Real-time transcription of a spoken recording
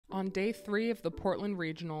On day 3 of the Portland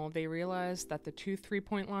Regional, they realized that the 2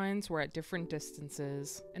 3-point lines were at different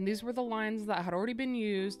distances, and these were the lines that had already been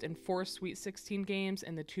used in 4 Sweet 16 games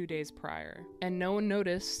in the 2 days prior. And no one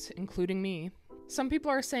noticed, including me. Some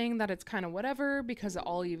people are saying that it's kind of whatever because it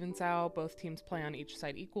all evens out, both teams play on each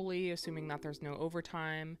side equally, assuming that there's no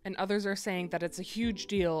overtime. And others are saying that it's a huge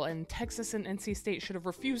deal and Texas and NC State should have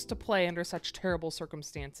refused to play under such terrible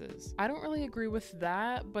circumstances. I don't really agree with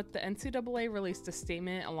that, but the NCAA released a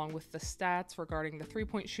statement along with the stats regarding the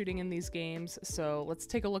 3-point shooting in these games, so let's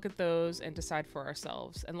take a look at those and decide for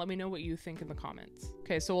ourselves, and let me know what you think in the comments.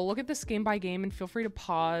 Okay, so we'll look at this game by game and feel free to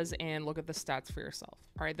pause and look at the stats for yourself.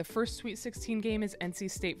 All right, the first Sweet 16 game is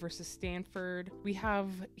NC State versus Stanford. We have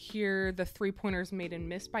here the 3-pointers made and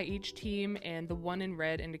missed by each team, and the one in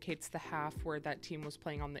red indicates the half where that team was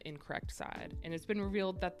playing on the incorrect side. And it's been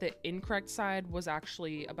revealed that the incorrect side was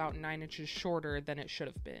actually about 9 inches shorter than it should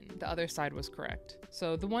have been. The other side was correct.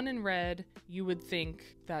 So the one in red, you would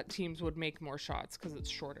think that teams would make more shots because it's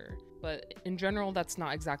shorter. But in general, that's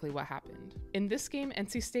not exactly what happened. In this game,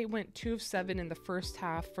 NC State went 2 of 7 in the first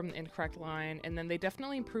half from the incorrect line, and then they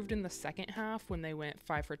definitely improved in the second half when they went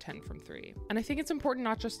 5 for 10 from 3. And I think it's important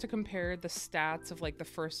not just to compare the stats of like the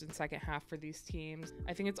first and second half for these teams.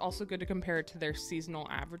 I think it's also good to compare it to their seasonal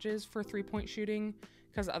averages for 3-point shooting,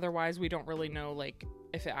 because otherwise we don't really know like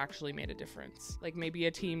if it actually made a difference. Like maybe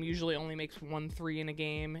a team usually only makes 1 3 in a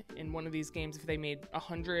game. In one of these games, if they made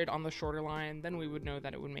 100 on the shorter line, then we would know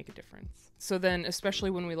that it would make a difference. So then, especially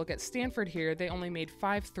when we look at Stanford here, they only made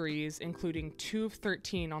 5 threes, including 2 of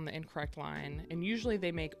 13 on the incorrect line, and usually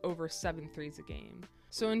they make over 7 threes a game.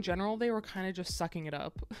 So in general, they were kind of just sucking it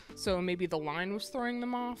up. So maybe the line was throwing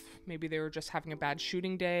them off. Maybe they were just having a bad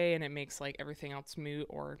shooting day and it makes like everything else moot,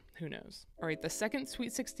 or who knows. All right, the second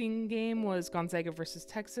Sweet 16 game was Gonzaga versus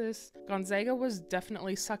Texas. Gonzaga was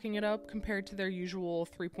definitely sucking it up compared to their usual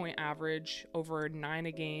 3-point average, over 9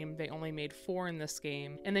 a game. They only made 4 in this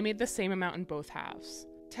game, and they made the same amount in both halves.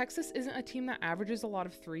 Texas isn't a team that averages a lot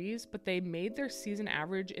of threes, but they made their season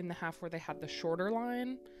average in the half where they had the shorter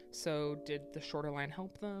line. So did the shorter line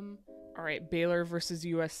help them? All right, Baylor versus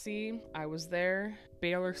USC. I was there.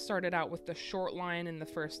 Baylor started out with the short line in the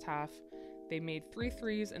first half. They made 3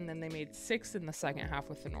 threes, and then they made 6 in the second half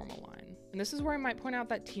with the normal line. And this is where I might point out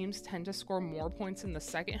that teams tend to score more points in the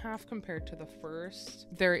second half compared to the first.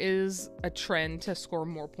 There is a trend to score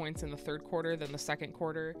more points in the third quarter than the second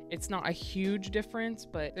quarter. It's not a huge difference,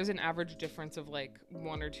 but there's an average difference of like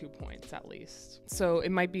 1 or 2 points at least. So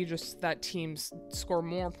it might be just that teams score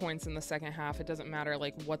more points in the second half. It doesn't matter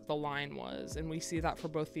like what the line was. And we see that for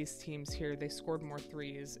both these teams here. They scored more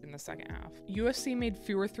threes in the second half. USC made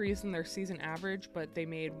fewer threes than their season average, but they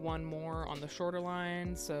made 1 more on the shorter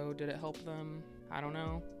line, so did it help them? I don't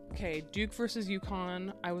know. Okay, Duke versus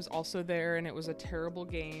Yukon. I was also there, and it was a terrible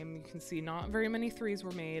game. You can see not very many threes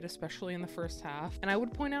were made, especially in the first half. And I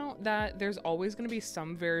would point out that there's always going to be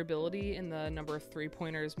some variability in the number of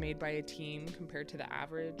 3-pointers made by a team compared to the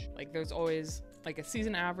average. Like there's always like a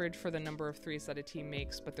season average for the number of threes that a team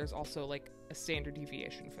makes, but there's also like a standard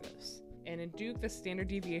deviation for this. And in Duke, the standard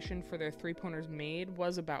deviation for their 3-pointers made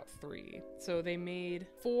was about 3. So they made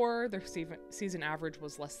 4, their season average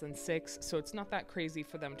was less than 6, so it's not that crazy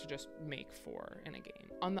for them to just make 4 in a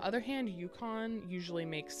game. On the other hand, Yukon usually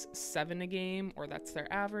makes 7 a game, or that's their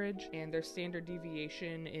average, and their standard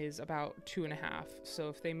deviation is about 2.5. So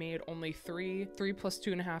if they made only 3 plus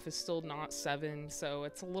 2.5 is still not 7, so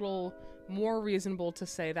it's a little more reasonable to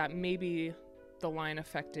say that maybe the line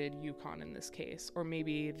affected Yukon in this case, or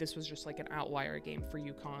maybe this was just like an outlier game for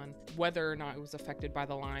Yukon. Whether or not it was affected by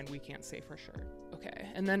the line, we can't say for sure. Okay,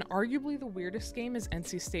 and then arguably the weirdest game is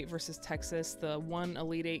NC State versus Texas, the one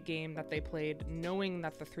Elite 8 game that they played knowing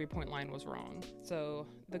that the 3-point line was wrong. So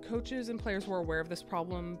the coaches and players were aware of this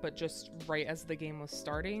problem, but just right as the game was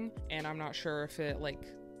starting, and I'm not sure if it like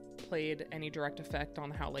played any direct effect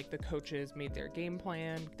on how like the coaches made their game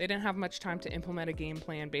plan. They didn't have much time to implement a game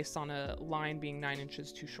plan based on a line being 9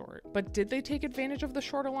 inches too short. But did they take advantage of the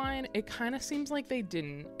shorter line? It kind of seems like they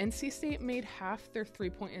didn't. NC State made half their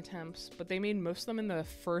 3-point attempts, but they made most of them in the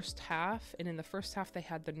first half, and in the first half they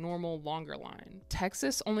had the normal longer line.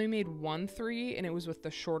 Texas only made 1 3, and it was with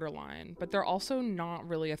the shorter line, but they're also not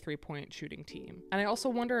really a 3-point shooting team. And I also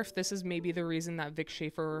wonder if this is maybe the reason that Vic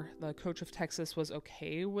Schaefer, the coach of Texas, was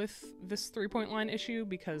okay with this 3-point line issue,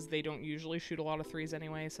 because they don't usually shoot a lot of threes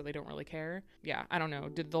anyway, so they don't really care. Yeah, I don't know.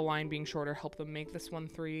 Did the line being shorter help them make this 1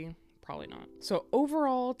 3? Probably not. So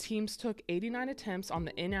overall, teams took 89 attempts on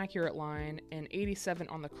the inaccurate line and 87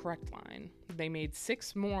 on the correct line. they made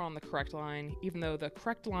 6 more on the correct line, even though the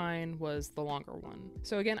correct line was the longer one.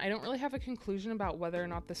 So again, I don't really have a conclusion about whether or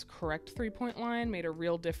not this correct 3-point line made a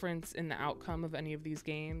real difference in the outcome of any of these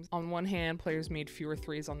games. On one hand, players made fewer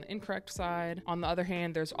threes on the incorrect side. On the other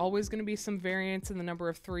hand, there's always going to be some variance in the number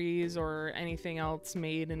of threes or anything else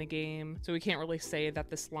made in a game, so we can't really say that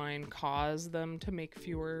this line caused them to make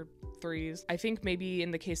fewer threes. I think maybe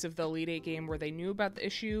in the case of the Elite Eight game where they knew about the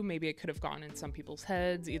issue, maybe it could have gone in some people's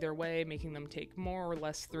heads either way, making them take more or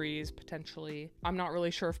less threes potentially. I'm not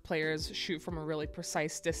really sure if players shoot from a really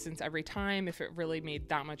precise distance every time, if it really made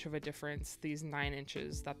that much of a difference, these 9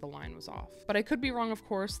 inches that the line was off. But I could be wrong, of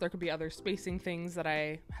course. There could be other spacing things that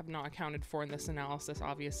I have not accounted for in this analysis,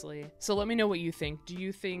 obviously. So let me know what you think. Do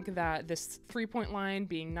you think that this 3-point line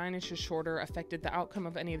being 9 inches shorter affected the outcome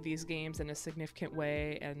of any of these games in a significant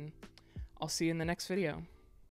way? And I'll see you in the next video.